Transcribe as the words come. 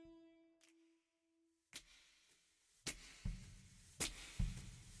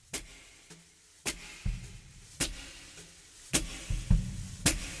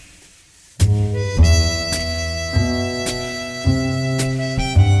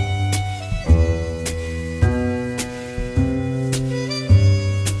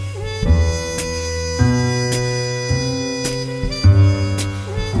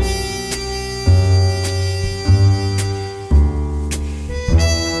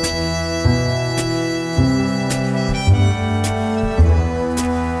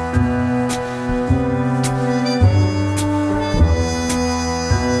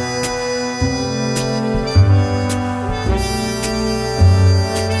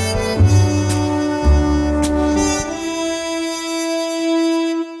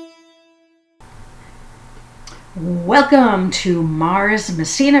Welcome to Mars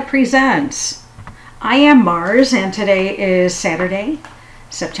Messina Presents. I am Mars, and today is Saturday,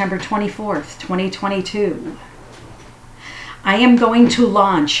 September 24th, 2022. I am going to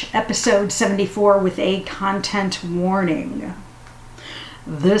launch episode 74 with a content warning.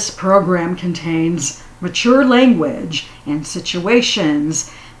 This program contains mature language and situations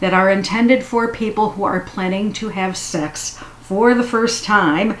that are intended for people who are planning to have sex for the first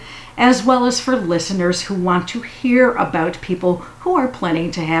time, as well as for listeners who want to hear about people who are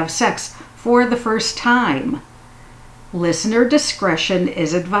planning to have sex for the first time. Listener discretion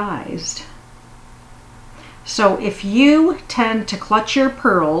is advised. So if you tend to clutch your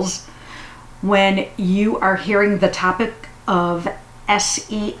pearls when you are hearing the topic of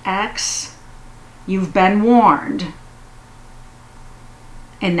sex, you've been warned.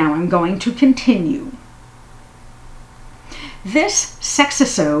 And now I'm going to continue. This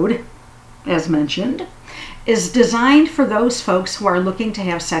sexisode, as mentioned, is designed for those folks who are looking to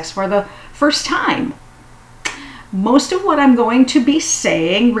have sex for the first time. Most of what I'm going to be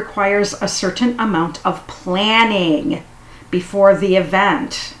saying requires a certain amount of planning before the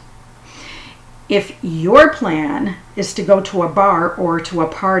event. If your plan is to go to a bar or to a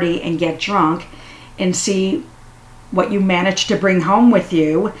party and get drunk and see what you manage to bring home with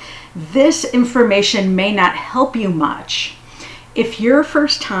you, this information may not help you much. If your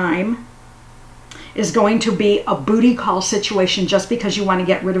first time is going to be a booty call situation just because you want to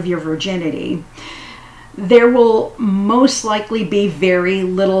get rid of your virginity, there will most likely be very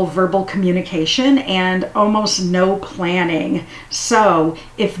little verbal communication and almost no planning. So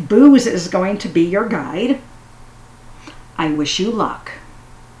if booze is going to be your guide, I wish you luck.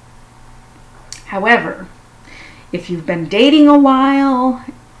 However, if you've been dating a while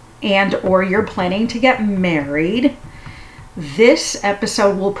and or you're planning to get married, this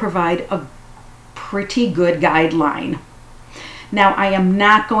episode will provide a pretty good guideline. Now, I am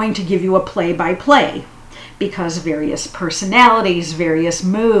not going to give you a play-by-play because various personalities, various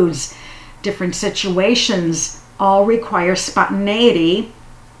moods, different situations all require spontaneity,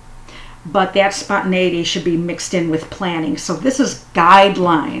 but that spontaneity should be mixed in with planning. So this is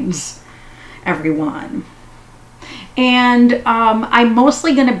guidelines, everyone. And I'm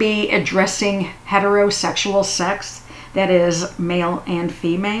mostly going to be addressing heterosexual sex, that is male and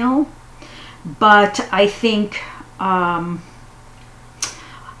female, but I think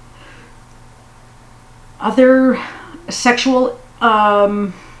other sexual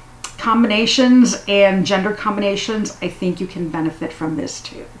combinations and gender combinations, I think you can benefit from this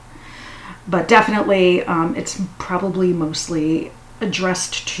too. But definitely it's probably mostly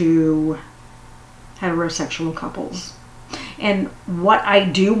addressed to heterosexual couples. And what I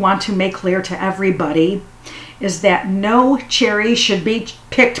do want to make clear to everybody is that no cherry should be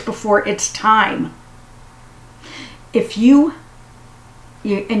picked before it's time. If you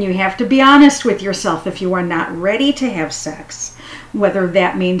have to be honest with yourself, if you are not ready to have sex, whether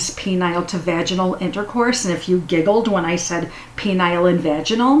that means penile to vaginal intercourse, and if you giggled when I said penile and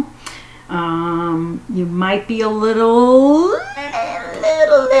vaginal, you might be a little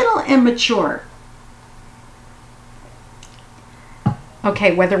immature.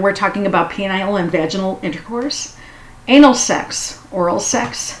 Okay, whether we're talking about penile and vaginal intercourse, anal sex, oral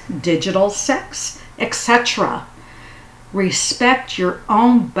sex, digital sex, etc. Respect your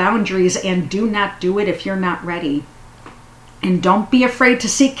own boundaries and do not do it if you're not ready. And don't be afraid to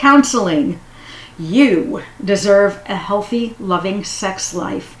seek counseling. You deserve a healthy, loving sex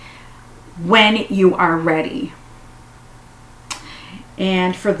life when you are ready.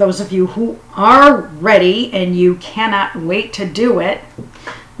 And for those of you who are ready and you cannot wait to do it,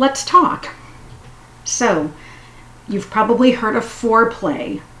 let's talk. So, you've probably heard of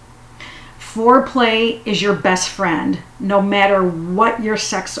foreplay. Foreplay is your best friend, no matter what your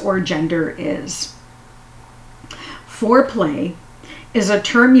sex or gender is. Foreplay is a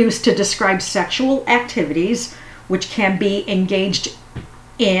term used to describe sexual activities which can be engaged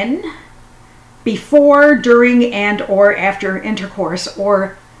in before, during, and or after intercourse,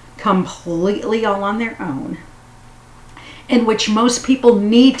 or completely all on their own, in which most people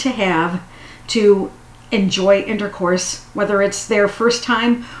need to have to enjoy intercourse, whether it's their first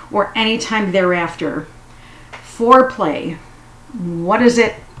time or any time thereafter. Foreplay, what does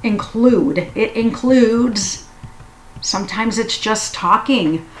it include? It includes, sometimes it's just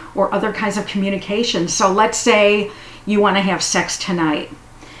talking or other kinds of communication. So let's say you want to have sex tonight.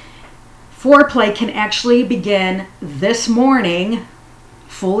 Foreplay can actually begin this morning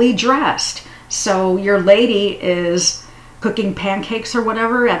fully dressed. So your lady is cooking pancakes or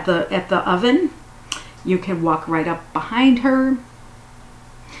whatever at the oven. You can walk right up behind her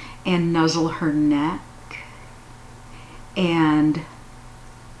and nuzzle her neck and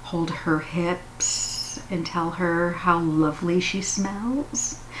hold her hips and tell her how lovely she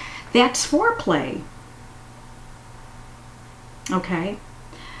smells. That's foreplay. Okay?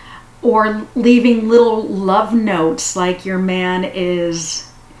 Or leaving little love notes, like your man is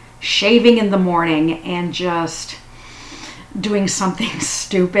shaving in the morning and just doing something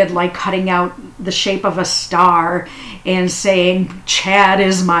stupid like cutting out the shape of a star and saying, "Chad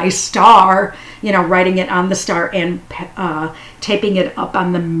is my star," writing it on the star and taping it up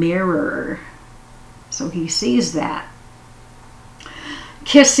on the mirror so he sees that.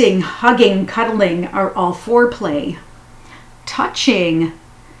 Kissing, hugging, cuddling are all foreplay. Touching,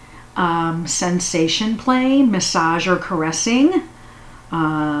 sensation play, massage or caressing,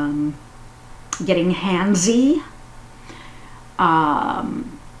 getting handsy.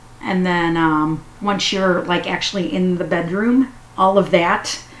 And then once you're like actually in the bedroom, all of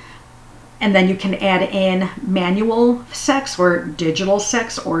that. And then you can add in manual sex or digital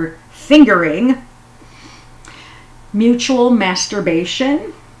sex or fingering, mutual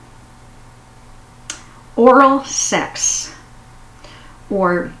masturbation, oral sex,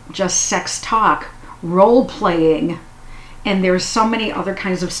 or just sex talk, role playing. And there's so many other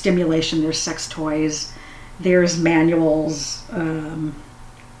kinds of stimulation. There's sex toys, there's manuals, and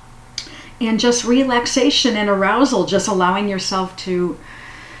just relaxation and arousal, just allowing yourself to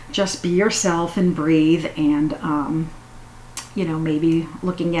just be yourself and breathe, and maybe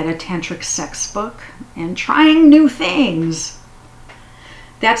looking at a tantric sex book and trying new things.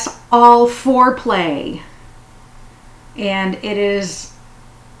 That's all foreplay, and it is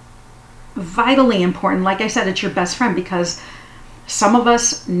vitally important. Like I said, it's your best friend, because some of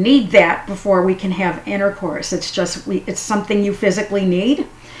us need that before we can have intercourse. It's just it's something you physically need.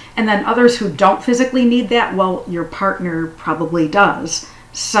 And then others who don't physically need that, well, your partner probably does.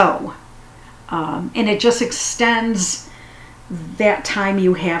 So, and it just extends that time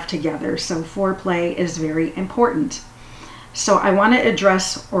you have together. So foreplay is very important. So I want to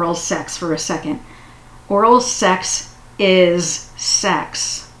address oral sex for a second. Oral sex is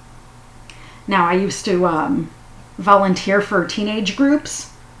sex. Now, I used to volunteer for teenage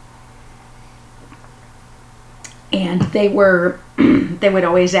groups, and they would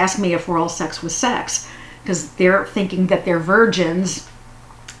always ask me if oral sex was sex, because they're thinking that they're virgins.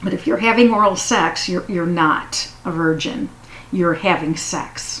 But if you're having oral sex, you're not a virgin. You're having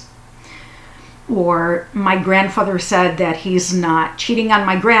sex. Or my grandfather said that he's not cheating on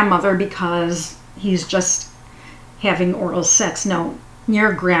my grandmother because he's just having oral sex. No,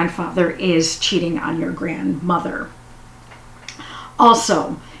 your grandfather is cheating on your grandmother.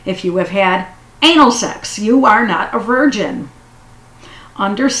 Also, if you have had anal sex, you are not a virgin.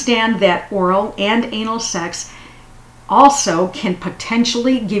 Understand that oral and anal sex also can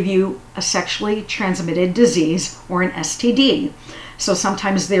potentially give you a sexually transmitted disease or an STD. So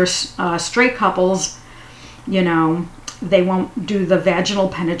sometimes there's straight couples, they won't do the vaginal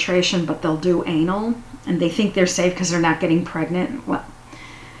penetration, but they'll do anal, and they think they're safe because they're not getting pregnant. Well,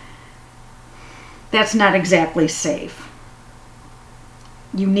 that's not exactly safe.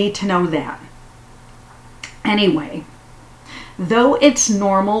 You need to know that. Anyway, though it's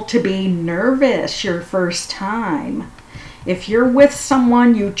normal to be nervous your first time, if you're with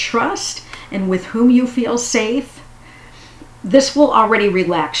someone you trust and with whom you feel safe, this will already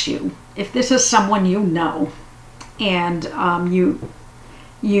relax you. If this is someone you know, and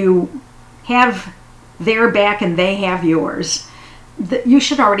you have their back and they have yours, you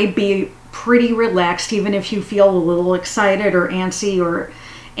should already be pretty relaxed. Even if you feel a little excited or antsy or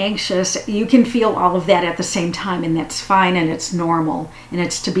anxious, you can feel all of that at the same time, and that's fine, and it's normal, and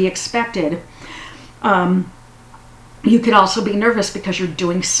it's to be expected. You could also be nervous because you're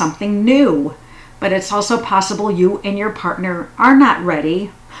doing something new, but it's also possible you and your partner are not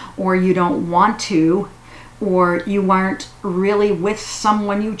ready, or you don't want to, or you aren't really with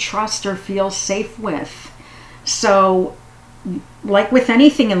someone you trust or feel safe with. So, like with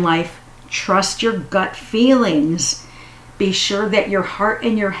anything in life, trust your gut feelings. Be sure that your heart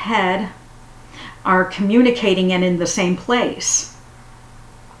and your head are communicating and in the same place.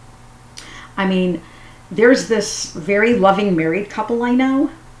 I mean, there's this very loving married couple I know.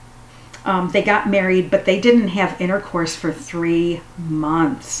 They got married, but they didn't have intercourse for 3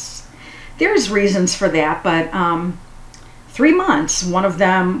 months. There's reasons for that, but 3 months. One of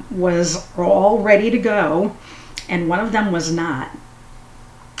them was all ready to go, and one of them was not.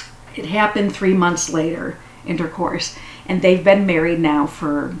 It happened 3 months later, intercourse, and they've been married now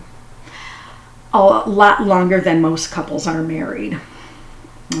for a lot longer than most couples are married.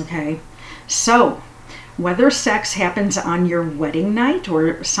 Okay, so whether sex happens on your wedding night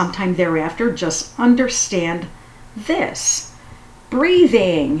or sometime thereafter, just understand this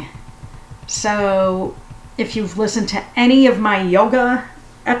breathing. So if you've listened to any of my yoga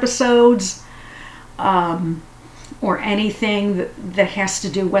episodes, or anything that has to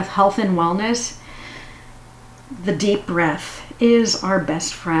do with health and wellness, the deep breath is our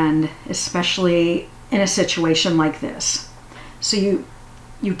best friend, especially in a situation like this. So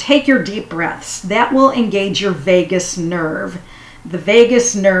you take your deep breaths. That will engage your vagus nerve. The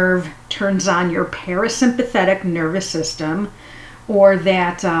vagus nerve turns on your parasympathetic nervous system, or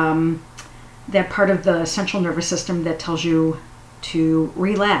that part of the central nervous system that tells you to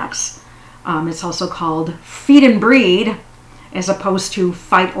relax. It's also called feed and breed, as opposed to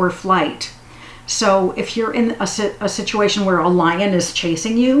fight or flight. So if you're in a situation where a lion is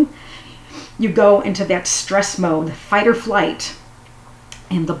chasing you, you go into that stress mode, fight or flight,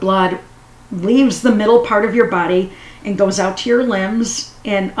 and the blood leaves the middle part of your body and goes out to your limbs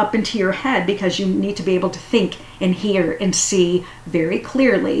and up into your head, because you need to be able to think and hear and see very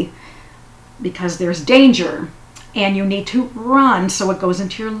clearly, because there's danger. And you need to run, so it goes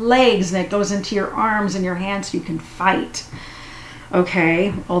into your legs and it goes into your arms and your hands so you can fight.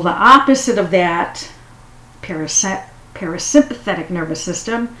 Okay, well, the opposite of that, parasympathetic nervous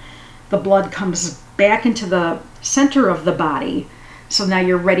system, the blood comes back into the center of the body. So now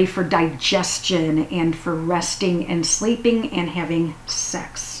you're ready for digestion and for resting and sleeping and having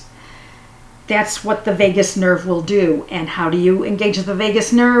sex. That's what the vagus nerve will do. And how do you engage the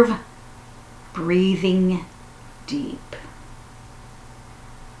vagus nerve? Breathing deep.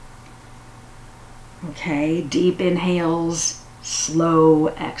 Okay, deep inhales, slow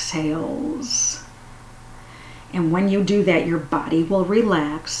exhales. And when you do that, your body will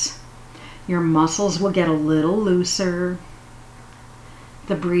relax. Your muscles will get a little looser.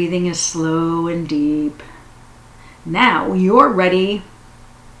 The breathing is slow and deep. Now you're ready,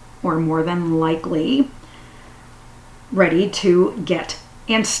 or more than likely, ready to get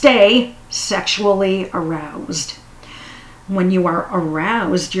and stay sexually aroused. When you are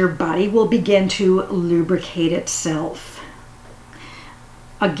aroused, your body will begin to lubricate itself.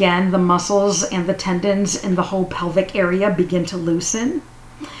 Again, the muscles and the tendons in the whole pelvic area begin to loosen,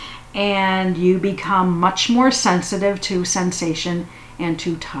 and you become much more sensitive to sensation and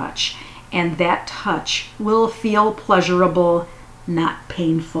to touch. And that touch will feel pleasurable, not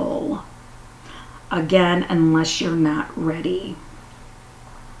painful. Again, unless you're not ready.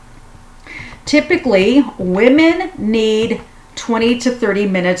 Typically, women need 20 to 30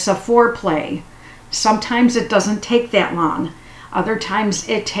 minutes of foreplay. Sometimes it doesn't take that long. Other times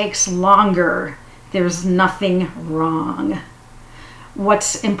it takes longer. There's nothing wrong.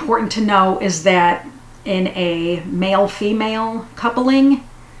 What's important to know is that in a male-female coupling,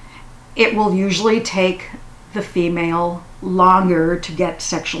 it will usually take the female longer to get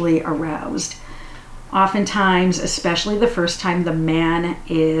sexually aroused. Oftentimes, especially the first time, the man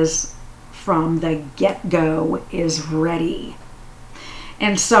is from the get-go is ready.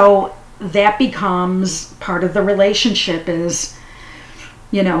 And so that becomes part of the relationship is,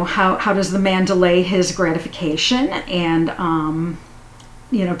 how does the man delay his gratification and,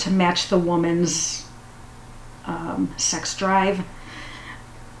 to match the woman's sex drive.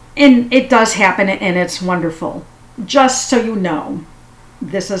 And it does happen, and it's wonderful. Just so you know,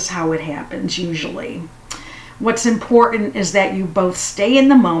 this is how it happens usually. What's important is that you both stay in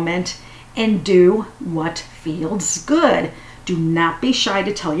the moment and do what feels good. Do not be shy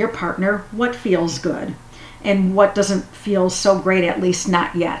to tell your partner what feels good and what doesn't feel so great, at least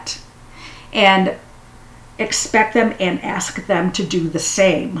not yet. And expect them and ask them to do the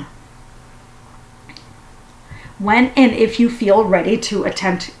same. When and if you feel ready to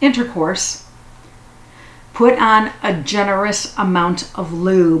attempt intercourse, put on a generous amount of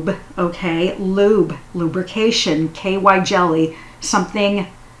lube, okay? Lube, lubrication, KY jelly, something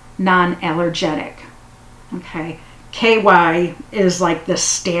non-allergenic, okay? KY is like the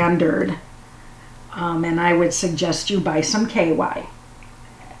standard, and I would suggest you buy some KY.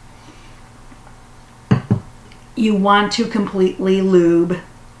 You want to completely lube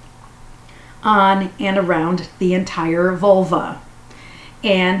on and around the entire vulva,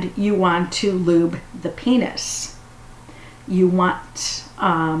 and you want to lube the penis. You want,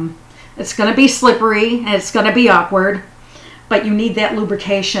 it's going to be slippery and it's going to be awkward, but you need that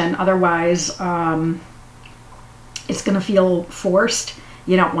lubrication, otherwise it's going to feel forced.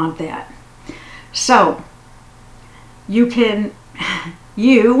 You don't want that. So you can,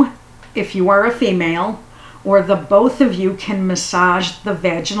 if you are a female, or the both of you can massage the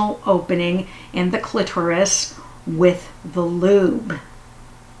vaginal opening and the clitoris with the lube,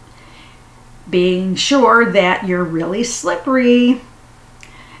 being sure that you're really slippery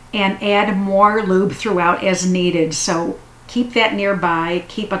and add more lube throughout as needed. So keep that nearby,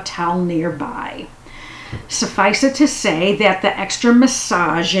 keep a towel nearby. Suffice it to say that the extra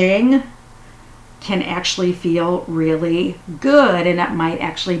massaging can actually feel really good, and it might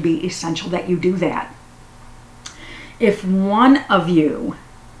actually be essential that you do that. If one of you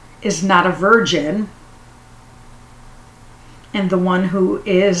is not a virgin, and the one who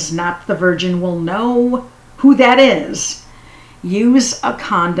is not the virgin will know who that is, use a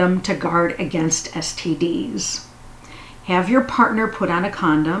condom to guard against STDs. Have your partner put on a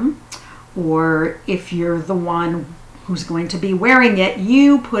condom, or if you're the one who's going to be wearing it,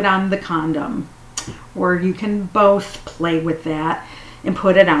 you put on the condom. Or you can both play with that and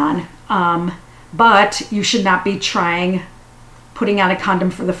put it on. But you should not be putting on a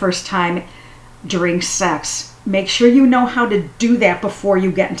condom for the first time during sex. Make sure you know how to do that before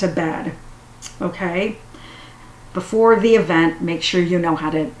you get into bed. Okay? Before the event, make sure you know how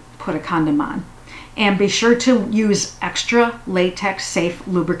to put a condom on. And be sure to use extra latex safe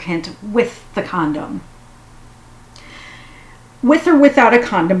lubricant with the condom. With or without a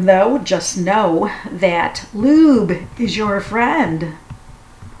condom, though, just know that lube is your friend.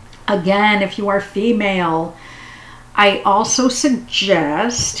 Again, if you are female, I also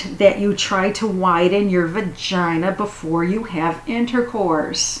suggest that you try to widen your vagina before you have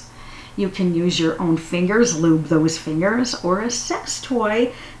intercourse. You can use your own fingers, lube those fingers, or a sex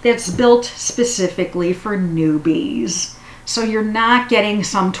toy that's built specifically for newbies. So you're not getting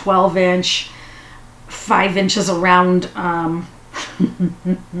some 12-inch, 5 inches around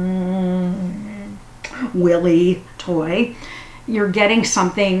willy toy. You're getting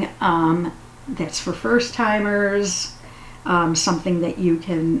something that's for first timers, something that you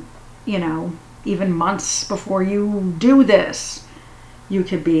can, even months before you do this, you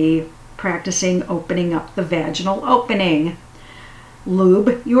could be practicing opening up the vaginal opening.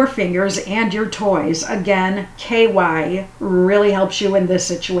 Lube your fingers and your toys. Again, KY really helps you in this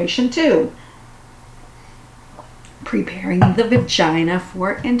situation too. Preparing the vagina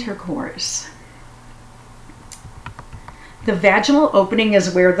for intercourse. The vaginal opening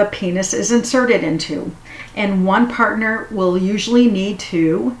is where the penis is inserted into, and one partner will usually need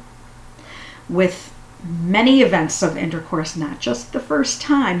to, with many events of intercourse, not just the first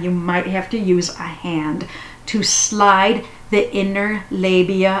time, you might have to use a hand to slide the inner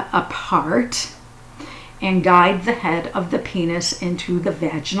labia apart and guide the head of the penis into the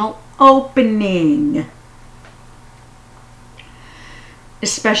vaginal opening.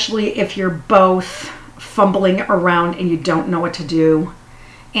 Especially if you're both fumbling around and you don't know what to do.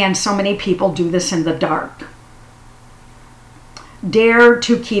 And so many people do this in the dark. Dare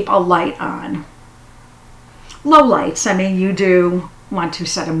to keep a light on. Low lights, you do want to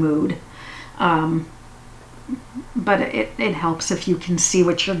set a mood. But it helps if you can see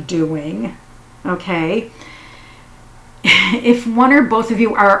what you're doing. Okay? If one or both of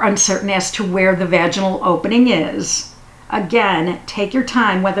you are uncertain as to where the vaginal opening is, again, take your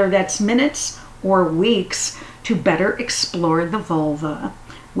time, whether that's minutes or weeks, to better explore the vulva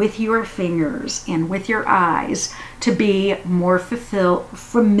with your fingers and with your eyes to be more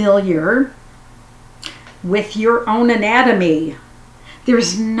familiar with your own anatomy.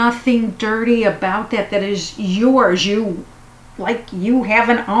 There's nothing dirty about that is yours. You have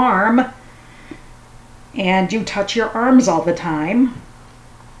an arm and you touch your arms all the time.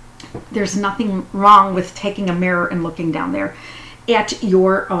 There's nothing wrong with taking a mirror and looking down there at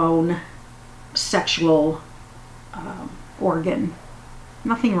your own sexual organ.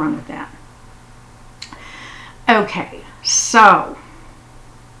 Nothing wrong with that. Okay, so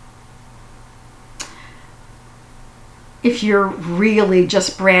if you're really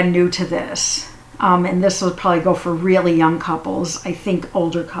just brand new to this, and this will probably go for really young couples, I think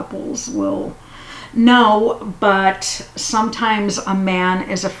older couples will know, but sometimes a man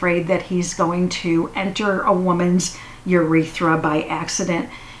is afraid that he's going to enter a woman's urethra by accident.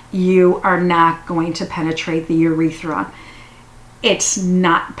 You are not going to penetrate the urethra. It's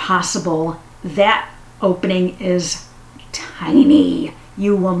not possible. That opening is tiny.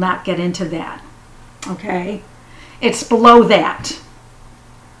 You will not get into that. Okay? It's below that.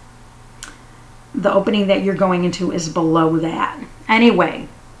 The opening that you're going into is below that. Anyway,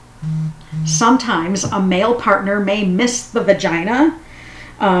 sometimes a male partner may miss the vagina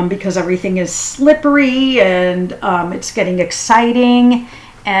because everything is slippery and it's getting exciting,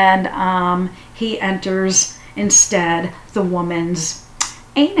 and he enters instead the woman's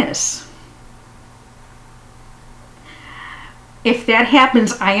anus. If that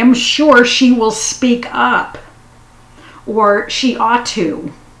happens, I am sure she will speak up, or she ought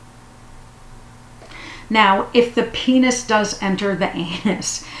to. Now, if the penis does enter the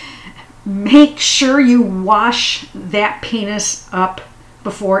anus, make sure you wash that penis up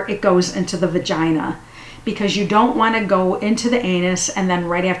before it goes into the vagina, because you don't want to go into the anus and then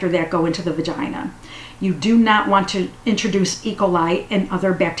right after that go into the vagina. You do not want to introduce E. coli and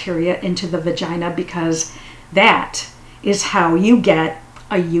other bacteria into the vagina, because that is how you get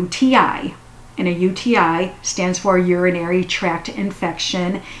a UTI. And a UTI stands for urinary tract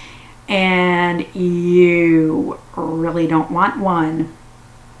infection, and you really don't want one.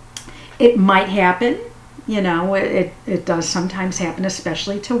 It might happen, it does sometimes happen,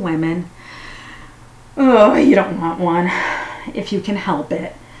 especially to women. Oh, you don't want one if you can help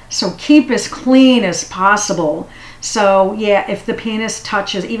it. So keep as clean as possible. So yeah, if the penis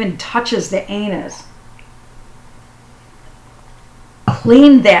even touches the anus,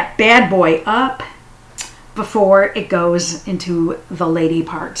 clean that bad boy up before it goes into the lady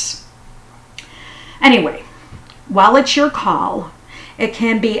parts. Anyway, while it's your call, it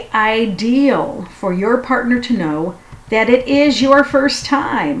can be ideal for your partner to know that it is your first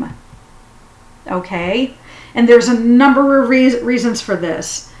time. Okay? And there's a number of reasons for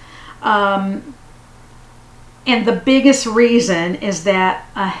this. And the biggest reason is that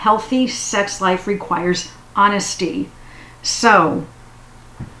a healthy sex life requires honesty. So,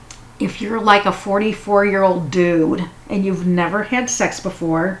 if you're like a 44-year-old dude and you've never had sex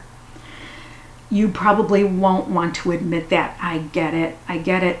before, you probably won't want to admit that. I get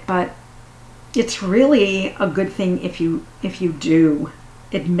it, but it's really a good thing if you do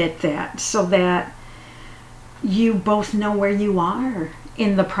admit that, so that you both know where you are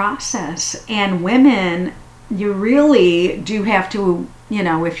in the process. And women, you really do have to,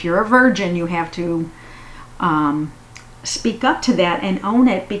 if you're a virgin, you have to speak up to that and own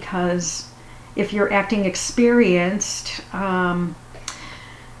it, because if you're acting experienced,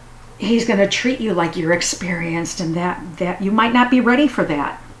 he's going to treat you like you're experienced, and that you might not be ready for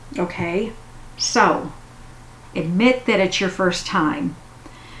that. Okay? So, admit that it's your first time.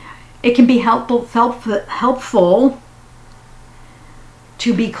 It can be helpful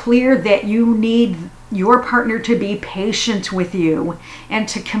to be clear that you need your partner to be patient with you and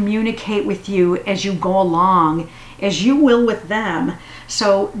to communicate with you as you go along, as you will with them.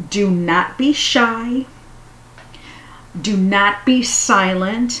 So do not be shy. Do not be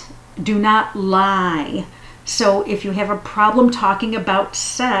silent. Do not lie. So if you have a problem talking about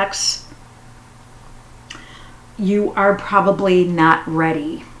sex, you are probably not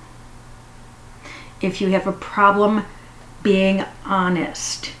ready. If you have a problem being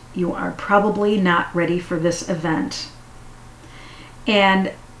honest, you are probably not ready for this event.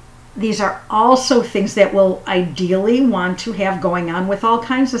 And these are also things that we'll ideally want to have going on with all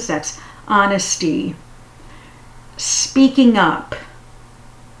kinds of sex. Honesty, speaking up,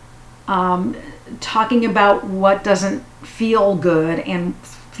 talking about what doesn't feel good and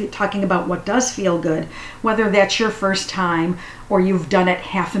talking about what does feel good, whether that's your first time or you've done it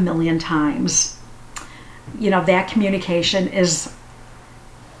 500,000 times. That communication is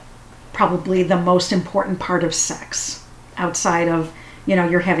probably the most important part of sex, outside of,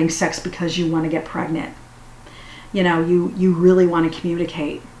 you're having sex because you want to get pregnant. You really want to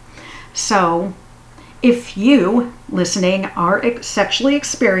communicate. So if you, listening, are sexually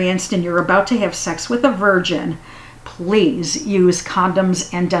experienced and you're about to have sex with a virgin, please use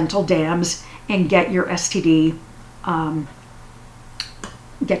condoms and dental dams and get your STD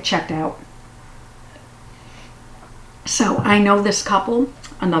get checked out. So I know this couple,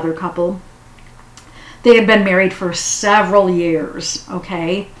 another couple, they had been married for several years,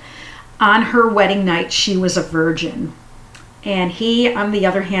 okay? On her wedding night, she was a virgin. And he, on the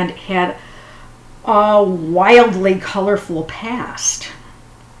other hand, had a wildly colorful past.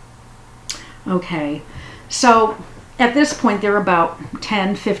 Okay, so at this point, they're about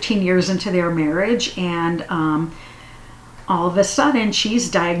 10, 15 years into their marriage, and all of a sudden, she's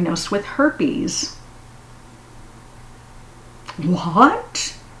diagnosed with herpes.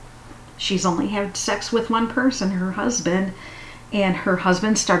 What? She's only had sex with one person, her husband, and her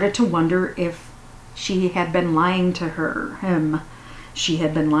husband started to wonder if she had been lying to him. She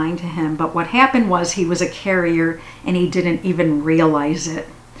had been lying to him, but what happened was he was a carrier and he didn't even realize it.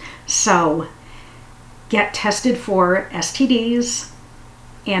 So, get tested for STDs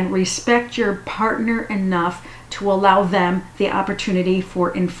and respect your partner enough to allow them the opportunity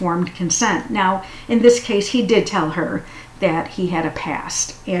for informed consent. Now, in this case, he did tell her that he had a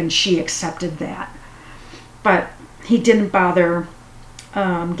past, and she accepted that. But he didn't bother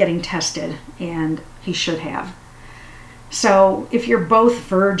getting tested, and he should have. So if you're both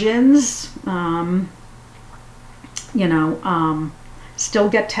virgins, still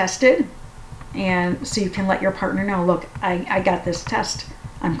get tested, and so you can let your partner know, look, I got this test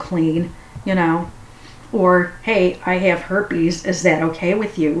I'm clean, you know. Or, hey, I have herpes. Is that okay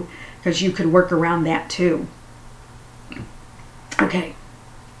with you? Because you could work around that too. Okay.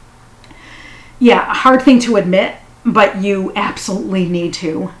 Yeah, a hard thing to admit, but you absolutely need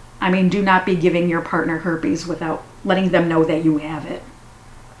to. I mean, do not be giving your partner herpes without letting them know that you have it.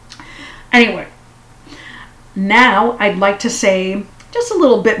 Anyway, now I'd like to say just a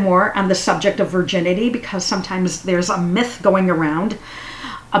little bit more on the subject of virginity, because sometimes there's a myth going around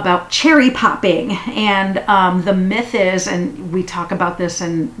about cherry popping. And the myth is, and we talk about this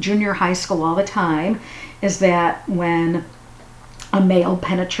in junior high school all the time, is that when a male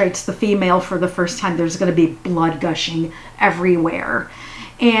penetrates the female for the first time, there's going to be blood gushing everywhere.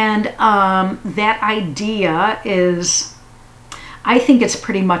 And that idea is, I think it's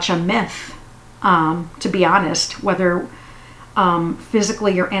pretty much a myth, to be honest. Whether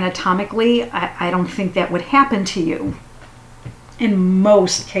physically or anatomically, I don't think that would happen to you. In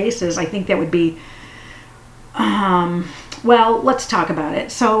most cases, I think that would be, well, let's talk about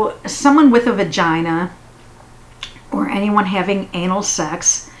it. So someone with a vagina or anyone having anal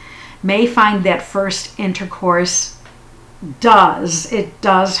sex may find that first intercourse does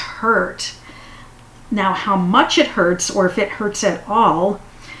hurt. Now, how much it hurts, or if it hurts at all,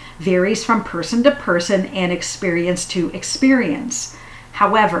 varies from person to person and experience to experience.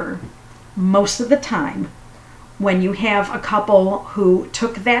 However, most of the time, when you have a couple who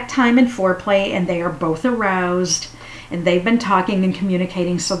took that time in foreplay and they are both aroused and they've been talking and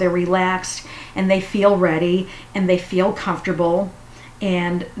communicating, so they're relaxed and they feel ready and they feel comfortable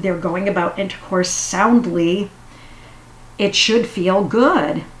and they're going about intercourse soundly, it should feel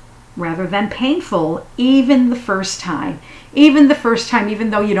good rather than painful, even the first time. Even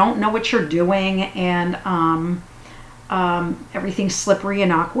though you don't know what you're doing and everything's slippery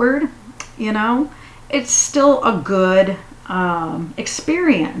and awkward, you know, it's still a good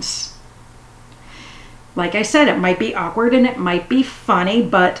experience. Like I said, it might be awkward and it might be funny,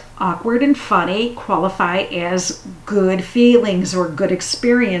 but awkward and funny qualify as good feelings or good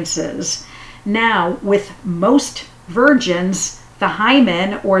experiences. Now, with most virgins, the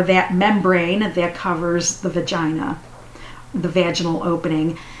hymen, or that membrane that covers the vagina, the vaginal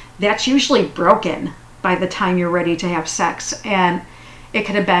opening, that's usually broken by the time you're ready to have sex. And it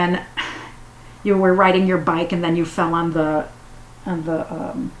could have been you were riding your bike and then you fell on the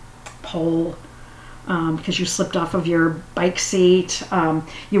pole because you slipped off of your bike seat.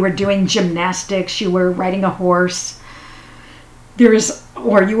 You were doing gymnastics. You were riding a horse.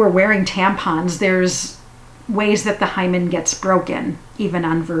 Or you were wearing tampons. There's ways that the hymen gets broken, even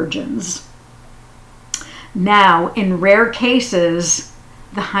on virgins. Now, in rare cases,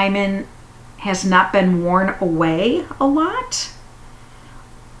 the hymen has not been worn away a lot,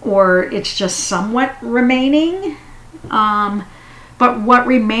 or it's just somewhat remaining. But what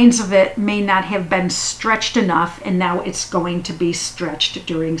remains of it may not have been stretched enough, and now it's going to be stretched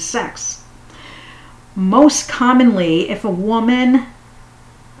during sex. Most commonly, if a woman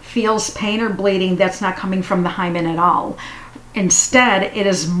feels pain or bleeding, that's not coming from the hymen at all. Instead, it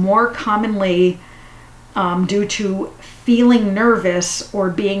is more commonly due to feeling nervous or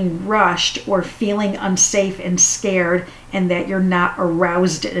being rushed or feeling unsafe and scared, and that you're not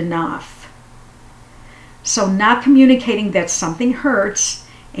aroused enough. So not communicating that something hurts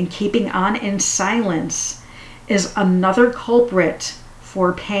and keeping on in silence is another culprit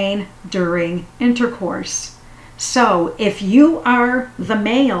for pain during intercourse. So if you are the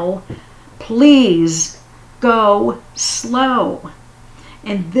male, please go slow.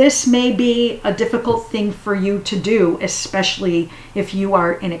 And this may be a difficult thing for you to do, especially if you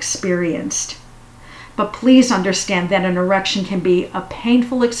are inexperienced. But please understand that an erection can be a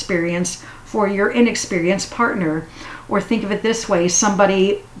painful experience for your inexperienced partner. Or think of it this way,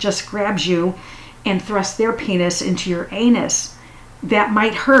 somebody just grabs you and thrusts their penis into your anus. That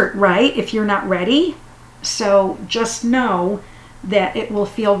might hurt, right, if you're not ready? So just know that it will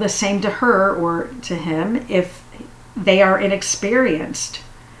feel the same to her or to him if they are inexperienced.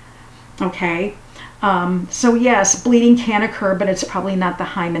 Okay? So yes, bleeding can occur, but it's probably not the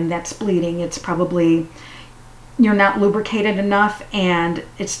hymen that's bleeding. It's probably you're not lubricated enough and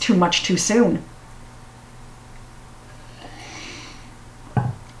it's too much too soon.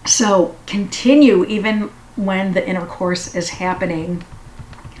 So continue, even when the intercourse is happening,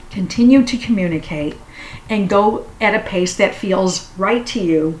 continue to communicate and go at a pace that feels right to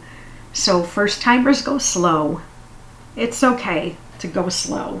you. So first timers, go slow. It's okay to go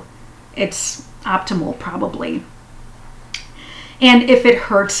slow. It's optimal, probably. And if it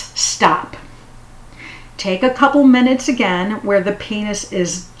hurts, stop. Take a couple minutes again where the penis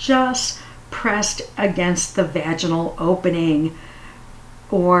is just pressed against the vaginal opening.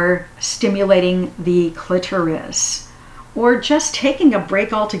 or stimulating the clitoris, or just taking a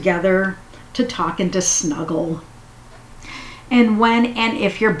break altogether to talk and to snuggle. And when and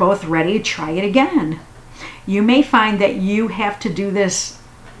if you're both ready, try it again. You may find that you have to do this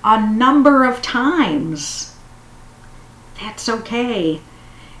a number of times. That's okay.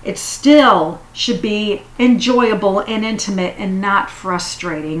 It still should be enjoyable and intimate and not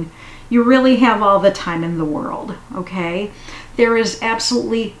frustrating. You really have all the time in the world, okay? There is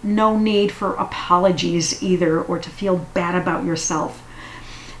absolutely no need for apologies either, or to feel bad about yourself.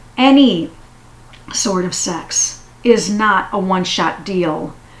 Any sort of sex is not a one-shot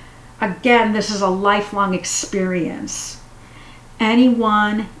deal. Again, this is a lifelong experience.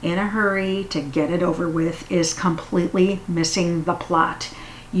 Anyone in a hurry to get it over with is completely missing the plot.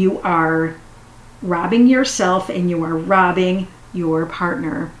 You are robbing yourself and you are robbing your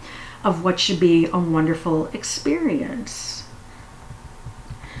partner of what should be a wonderful experience.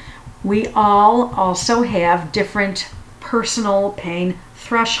 We all also have different personal pain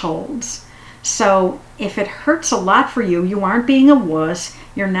thresholds. So if it hurts a lot for you, you aren't being a wuss,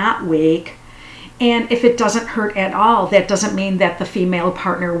 you're not weak. And if it doesn't hurt at all, that doesn't mean that the female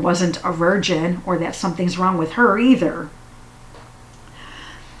partner wasn't a virgin or that something's wrong with her either.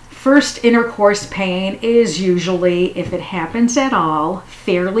 First intercourse pain is usually, if it happens at all,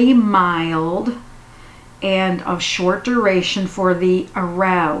 fairly mild and of short duration for the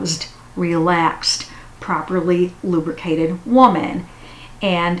aroused, relaxed, properly lubricated woman,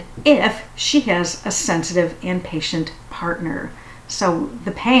 and if she has a sensitive and patient partner. So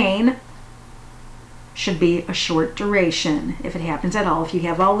the pain should be a short duration if it happens at all, if you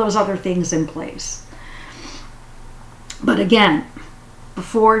have all those other things in place. But again,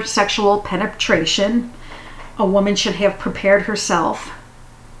 before sexual penetration, a woman should have prepared herself,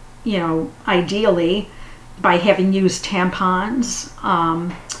 ideally by having used tampons,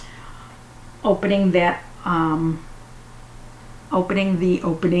 opening the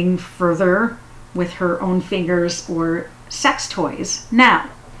opening further with her own fingers or sex toys. Now,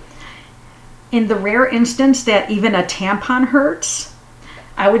 in the rare instance that even a tampon hurts,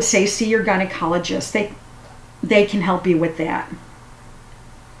 I would say see your gynecologist. They can help you with that.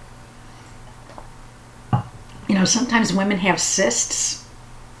 Sometimes women have cysts,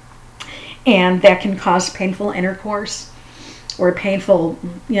 and that can cause painful intercourse, or painful,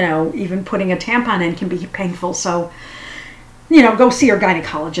 even putting a tampon in can be painful. So, go see your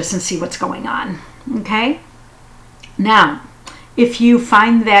gynecologist and see what's going on. Okay? Now, if you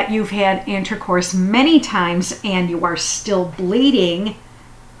find that you've had intercourse many times and you are still bleeding,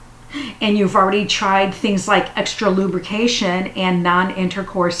 and you've already tried things like extra lubrication and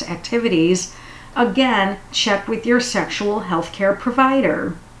non-intercourse activities, again, check with your sexual health care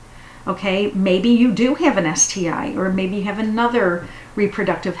provider. Okay, maybe you do have an STI, or maybe you have another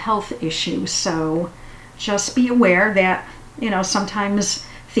reproductive health issue. So just be aware that, sometimes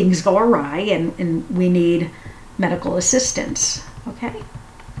things go awry and we need medical assistance. Okay?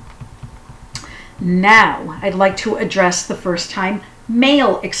 Now, I'd like to address the first time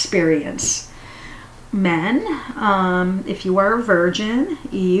male experience. Men, if you are a virgin,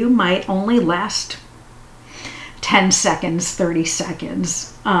 you might only last 10 seconds, 30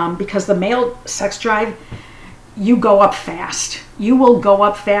 seconds, because the male sex drive, you go up fast. You will go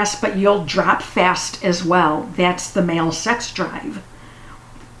up fast, but you'll drop fast as well. That's the male sex drive.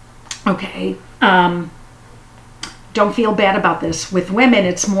 Okay. Don't feel bad about this. With women,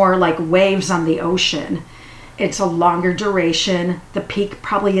 it's more like waves on the ocean. It's a longer duration. The peak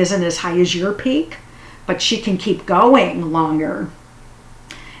probably isn't as high as your peak, but she can keep going longer.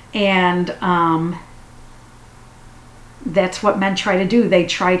 And that's what men try to do. They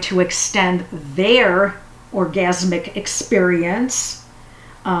try to extend their orgasmic experience.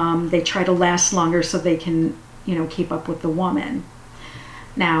 They try to last longer so they can, keep up with the woman.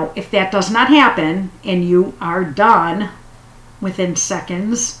 Now, if that does not happen and you are done within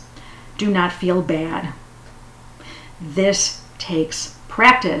seconds, do not feel bad. This takes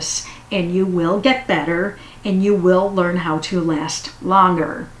practice, and you will get better, and you will learn how to last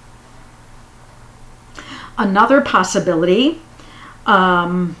longer. Another possibility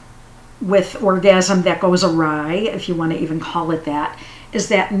with orgasm that goes awry, if you want to even call it that, is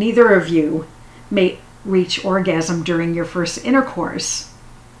that neither of you may reach orgasm during your first intercourse.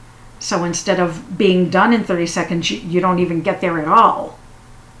 So instead of being done in 30 seconds, you don't even get there at all.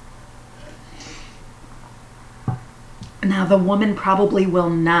 Now, the woman probably will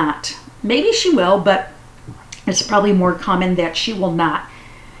not. Maybe she will, but it's probably more common that she will not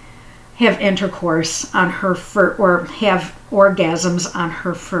have intercourse on her or have orgasms on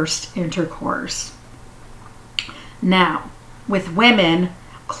her first intercourse. Now, with women,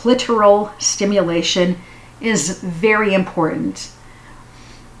 clitoral stimulation is very important.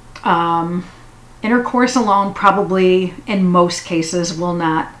 Intercourse alone probably in most cases will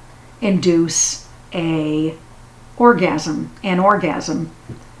not induce an orgasm.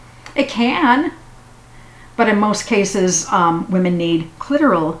 It can, but in most cases women need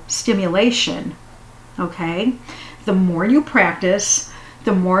clitoral stimulation. Okay? The more you practice,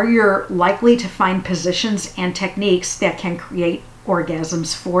 the more you're likely to find positions and techniques that can create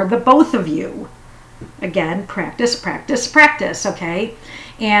orgasms for the both of you. Again, practice, practice, practice, okay?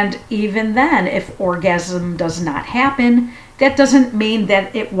 And even then, if orgasm does not happen, that doesn't mean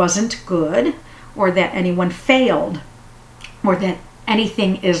that it wasn't good or that anyone failed or that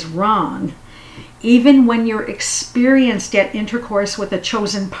anything is wrong. Even when you're experienced at intercourse with a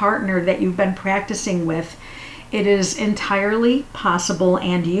chosen partner that you've been practicing with, it is entirely possible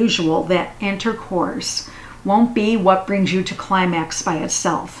and usual that intercourse won't be what brings you to climax by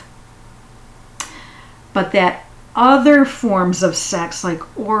itself, but that other forms of sex like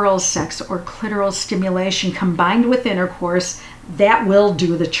oral sex or clitoral stimulation combined with intercourse, that will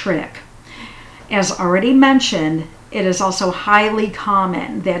do the trick. As already mentioned, it is also highly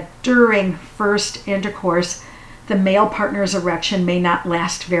common that during first intercourse, the male partner's erection may not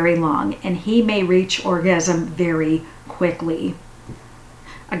last very long and he may reach orgasm very quickly.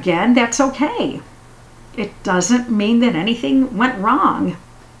 Again, that's okay. It doesn't mean that anything went wrong.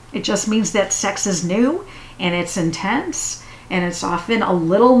 It just means that sex is new and it's intense and it's often a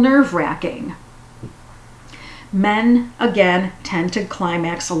little nerve-wracking. Men, again, tend to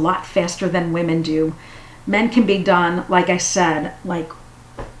climax a lot faster than women do. Men can be done, like I said, like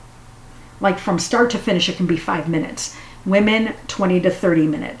from start to finish, it can be 5 minutes. Women, 20 to 30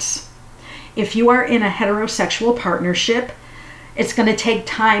 minutes. If you are in a heterosexual partnership, it's going to take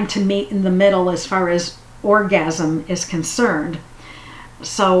time to meet in the middle as far as orgasm is concerned.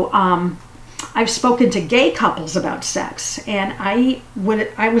 So I've spoken to gay couples about sex, and I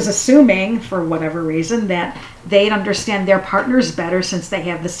was assuming, for whatever reason, that they'd understand their partners better since they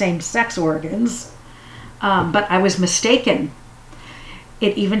have the same sex organs. But I was mistaken.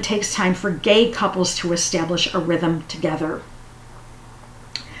 It even takes time for gay couples to establish a rhythm together.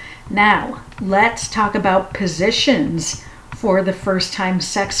 Now, let's talk about positions for the first time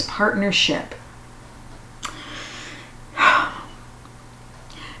sex partnership.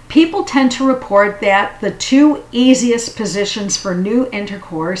 People tend to report that the two easiest positions for new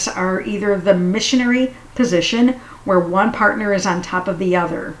intercourse are either the missionary position, where one partner is on top of the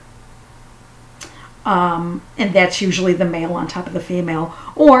other, and that's usually the male on top of the female,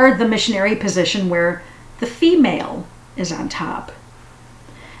 or the missionary position where the female is on top.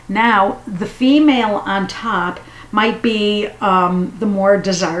 Now, the female on top might be the more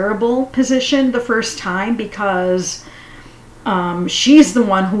desirable position the first time because she's the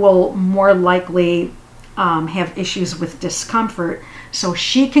one who will more likely have issues with discomfort, so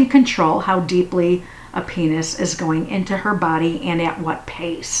she can control how deeply a penis is going into her body and at what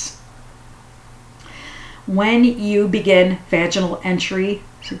pace. When you begin vaginal entry,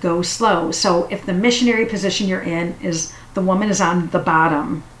 go slow. So if the missionary position you're in is the woman is on the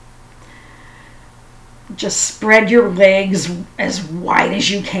bottom, just spread your legs as wide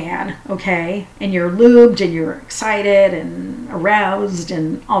as you can, okay? And you're lubed and you're excited and aroused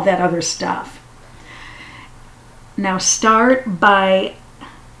and all that other stuff. Now start by,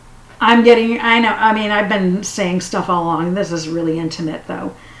 I've been saying stuff all along. This is really intimate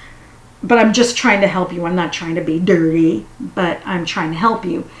though. But I'm just trying to help you. I'm not trying to be dirty, but I'm trying to help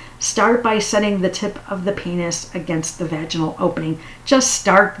you. Start by setting the tip of the penis against the vaginal opening. Just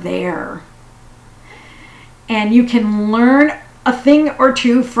start there. And you can learn a thing or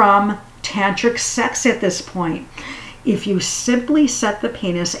two from tantric sex at this point. If you simply set the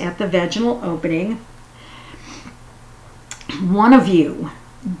penis at the vaginal opening, one of you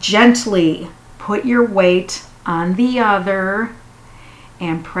gently put your weight on the other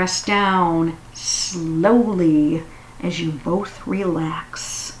and press down slowly as you both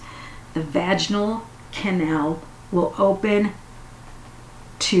relax. The vaginal canal will open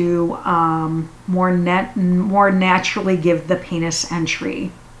to more naturally give the penis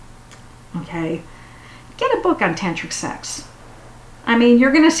entry. Okay? Get a book on tantric sex. I mean,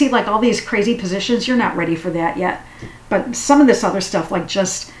 you're going to see like all these crazy positions. You're not ready for that yet. But some of this other stuff, like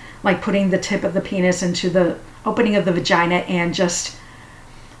just like putting the tip of the penis into the opening of the vagina and just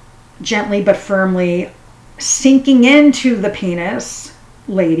gently but firmly sinking into the penis,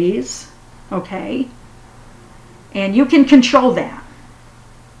 ladies, okay? And you can control that.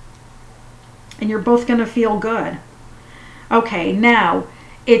 And you're both going to feel good. Okay, now,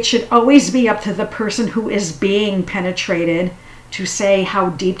 it should always be up to the person who is being penetrated to say how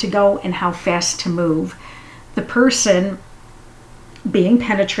deep to go and how fast to move. The person being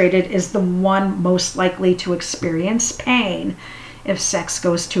penetrated is the one most likely to experience pain if sex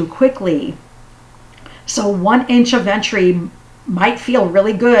goes too quickly. So 1 inch of entry might feel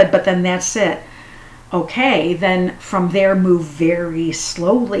really good, but then that's it. Okay, then from there move very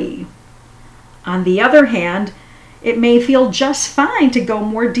slowly. On the other hand, it may feel just fine to go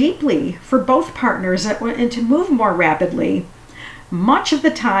more deeply for both partners and to move more rapidly. Much of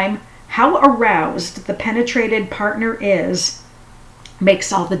the time, how aroused the penetrated partner is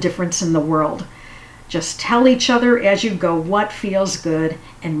makes all the difference in the world. Just tell each other as you go what feels good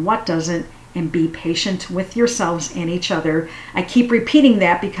and what doesn't, and be patient with yourselves and each other. I keep repeating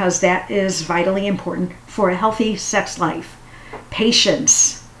that because that is vitally important for a healthy sex life.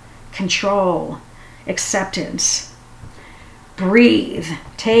 Patience, control, acceptance. Breathe.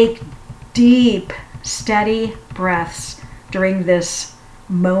 Take deep, steady breaths during this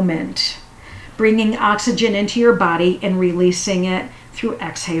moment. Bringing oxygen into your body and releasing it through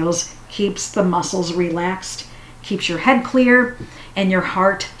exhales keeps the muscles relaxed, keeps your head clear, and your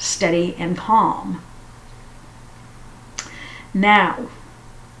heart steady and calm. Now,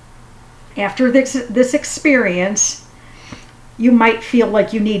 after this experience, you might feel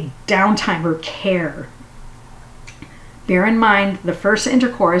like you need downtime or care. Bear in mind, the first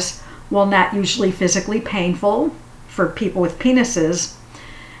intercourse, while not usually physically painful for people with penises,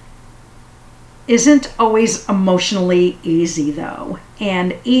 isn't always emotionally easy though,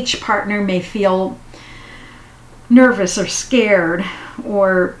 and each partner may feel nervous or scared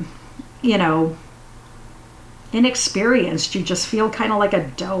or, inexperienced. You just feel kind of like a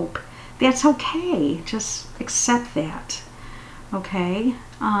dope. That's okay. Just accept that. Okay?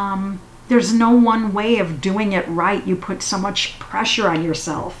 There's no one way of doing it right. You put so much pressure on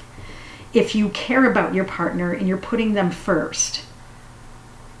yourself. If you care about your partner and you're putting them first,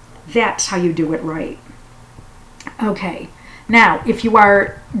 that's how you do it right. Okay. Now, if you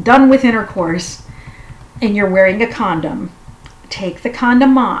are done with intercourse and you're wearing a condom, take the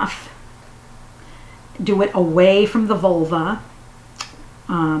condom off. Do it away from the vulva.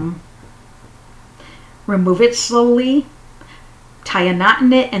 Remove it slowly. Tie a knot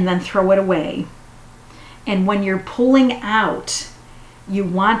in it and then throw it away. And when you're pulling out, you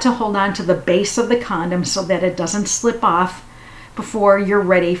want to hold on to the base of the condom so that it doesn't slip off before you're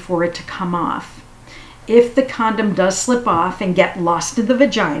ready for it to come off. If the condom does slip off and get lost in the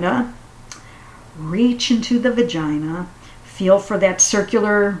vagina, reach into the vagina, feel for that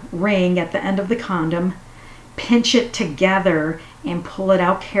circular ring at the end of the condom, pinch it together and pull it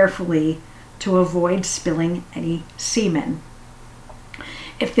out carefully to avoid spilling any semen.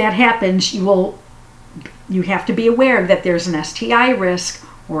 If that happens, you have to be aware that there's an STI risk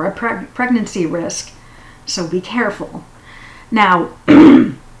or a pregnancy risk, so be careful. Now,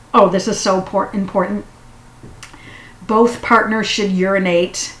 this is so important. Both partners should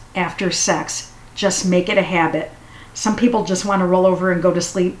urinate after sex. Just make it a habit. Some people just want to roll over and go to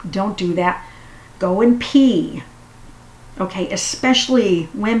sleep. Don't do that. Go and pee. Okay, especially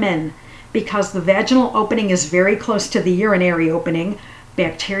women, because the vaginal opening is very close to the urinary opening.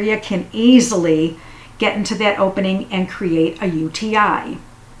 Bacteria can easily get into that opening and create a UTI.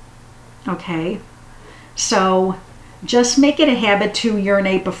 Okay, so just make it a habit to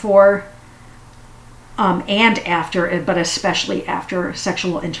urinate before and after, but especially after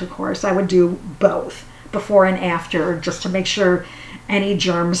sexual intercourse. I would do both, before and after, just to make sure any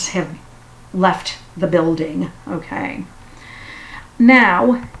germs have left the building. Okay.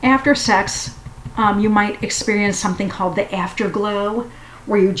 Now, after sex, you might experience something called the afterglow,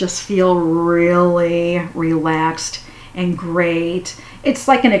 where you just feel really relaxed and great. It's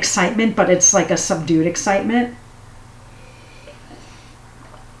like an excitement, but it's like a subdued excitement.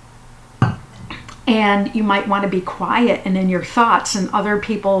 And you might want to be quiet and in your thoughts, and other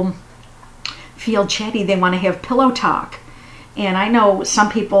people feel chatty. They want to have pillow talk. And I know some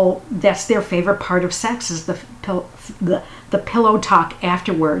people, that's their favorite part of sex, is the pillow talk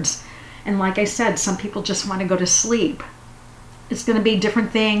afterwards. And like I said, some people just want to go to sleep. It's going to be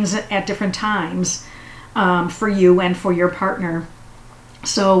different things at different times for you and for your partner.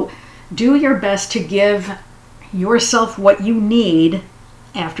 So do your best to give yourself what you need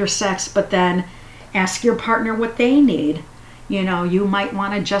after sex, but then ask your partner what they need. You might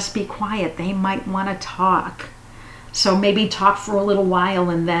want to just be quiet. They might want to talk. So maybe talk for a little while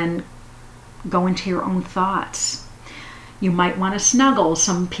and then go into your own thoughts. You might want to snuggle.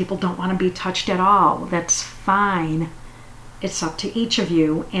 Some people don't want to be touched at all. That's fine. It's up to each of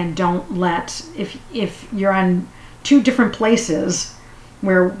you. And don't let, if you're on two different places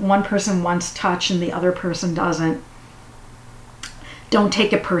where one person wants touch and the other person doesn't, Don't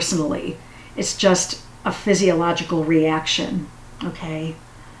take it personally. It's just a physiological reaction, okay?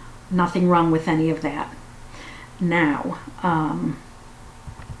 Nothing wrong with any of that. Now,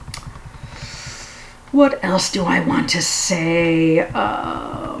 what else do I want to say?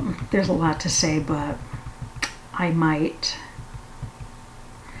 There's a lot to say, but I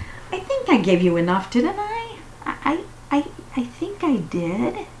think I gave you enough, didn't I? I think I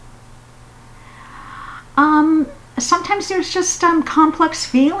did. Sometimes there's just complex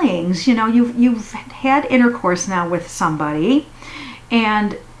feelings. You know, you've had intercourse now with somebody,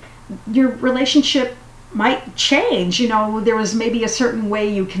 and your relationship might change. You know, there was maybe a certain way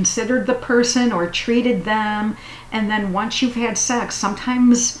you considered the person or treated them, and then once you've had sex,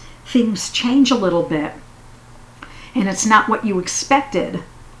 sometimes things change a little bit, and it's not what you expected.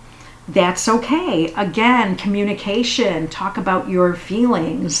 That's okay. Again, communication. Talk about your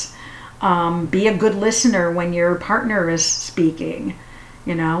feelings. Be a good listener when your partner is speaking.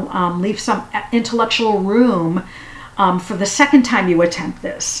 You know, leave some intellectual room for the second time you attempt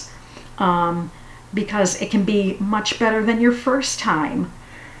this, because it can be much better than your first time.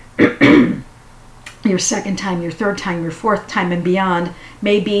 Your second time, your third time, your fourth time, and beyond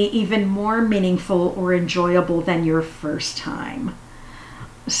may be even more meaningful or enjoyable than your first time.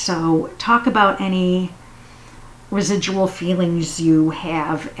 So talk about any residual feelings you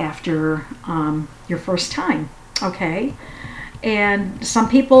have after your first time, okay? And some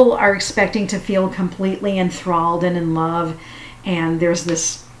people are expecting to feel completely enthralled and in love, and there's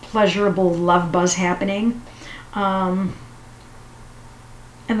this pleasurable love buzz happening. And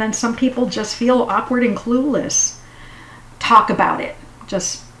then some people just feel awkward and clueless. Talk about it.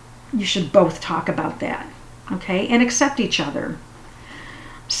 You should both talk about that, okay? And accept each other.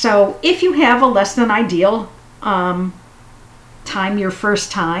 So if you have a less than ideal time, your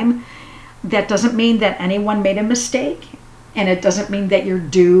first time, that doesn't mean that anyone made a mistake, and it doesn't mean that you're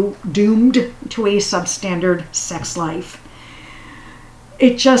doomed to a substandard sex life.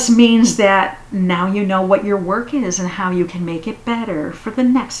 It just means that now you know what your work is and how you can make it better for the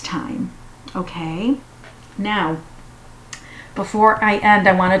next time. Okay? Now, before I end,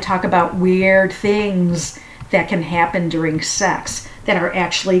 I want to talk about weird things that can happen during sex that are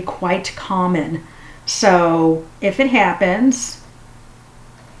actually quite common. So if it happens,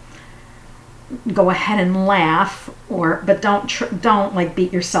 go ahead and laugh, but don't like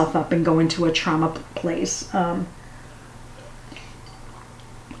beat yourself up and go into a trauma place.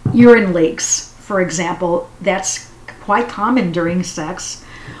 Urine leaks, for example, that's quite common during sex,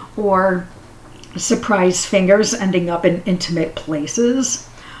 or surprise fingers ending up in intimate places.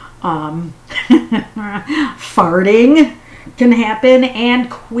 Farting can happen, and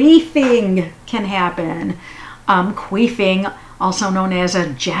queefing can happen. Queefing, also known as a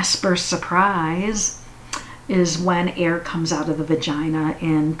Jasper surprise, is when air comes out of the vagina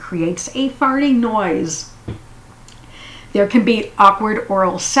and creates a farting noise. There can be awkward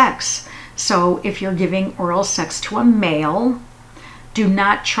oral sex. So if you're giving oral sex to a male, do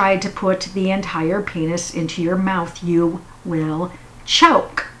not try to put the entire penis into your mouth. You will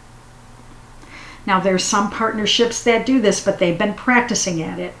choke. Now, there's some partnerships that do this, but they've been practicing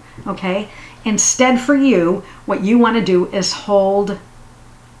at it, okay? Instead, for you, what you want to do is hold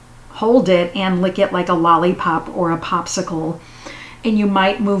it and lick it like a lollipop or a popsicle. And you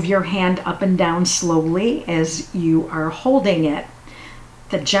might move your hand up and down slowly as you are holding it.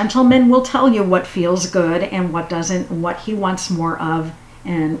 The gentleman will tell you what feels good and what doesn't, what he wants more of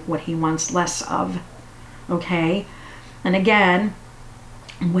and what he wants less of, okay? And again,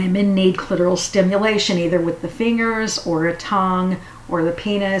 women need clitoral stimulation, either with the fingers or a tongue or the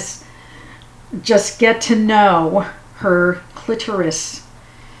penis. Just get to know her clitoris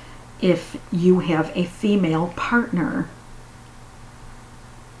if you have a female partner.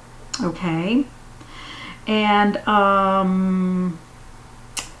 Okay? And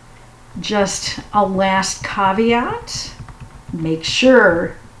just a last caveat, make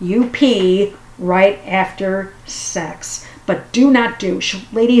sure you pee right after sex. But do not douche.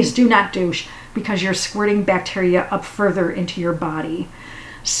 Ladies, do not douche, because you're squirting bacteria up further into your body.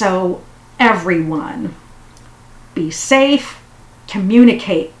 So everyone, be safe,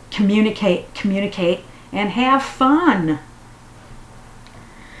 communicate, and have fun.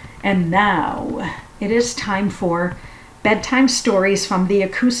 And now it is time for Bedtime Stories from the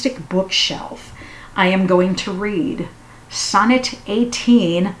Acoustic Bookshelf. I am going to read Sonnet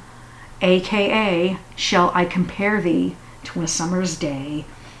 18, aka Shall I Compare Thee to a Summer's Day,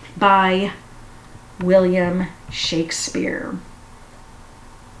 by William Shakespeare.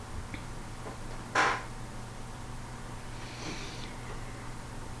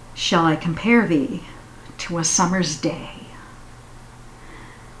 Shall I compare thee to a summer's day?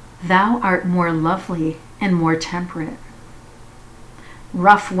 Thou art more lovely and more temperate.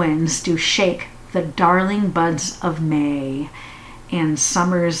 Rough winds do shake the darling buds of May, and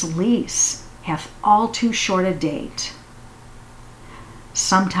summer's lease hath all too short a date.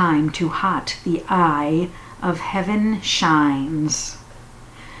 Sometime too hot the eye of heaven shines,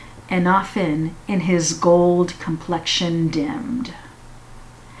 and often in his gold complexion dimmed.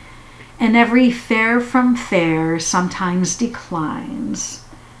 And every fair from fair sometimes declines,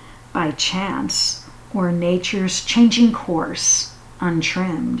 by chance or nature's changing course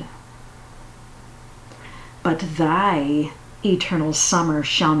untrimmed. But thy eternal summer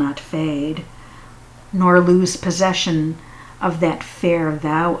shall not fade, nor lose possession of that fair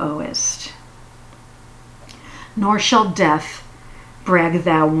thou owest. Nor shall death brag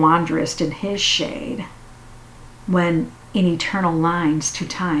thou wanderest in his shade, when in eternal lines to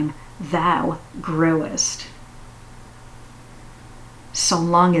time thou growest. So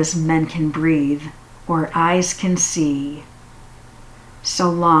long as men can breathe or eyes can see, so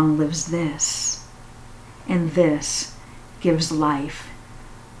long lives this, and this gives life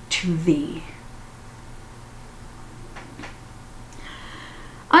to thee.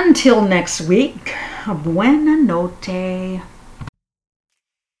 Until next week, buena notte.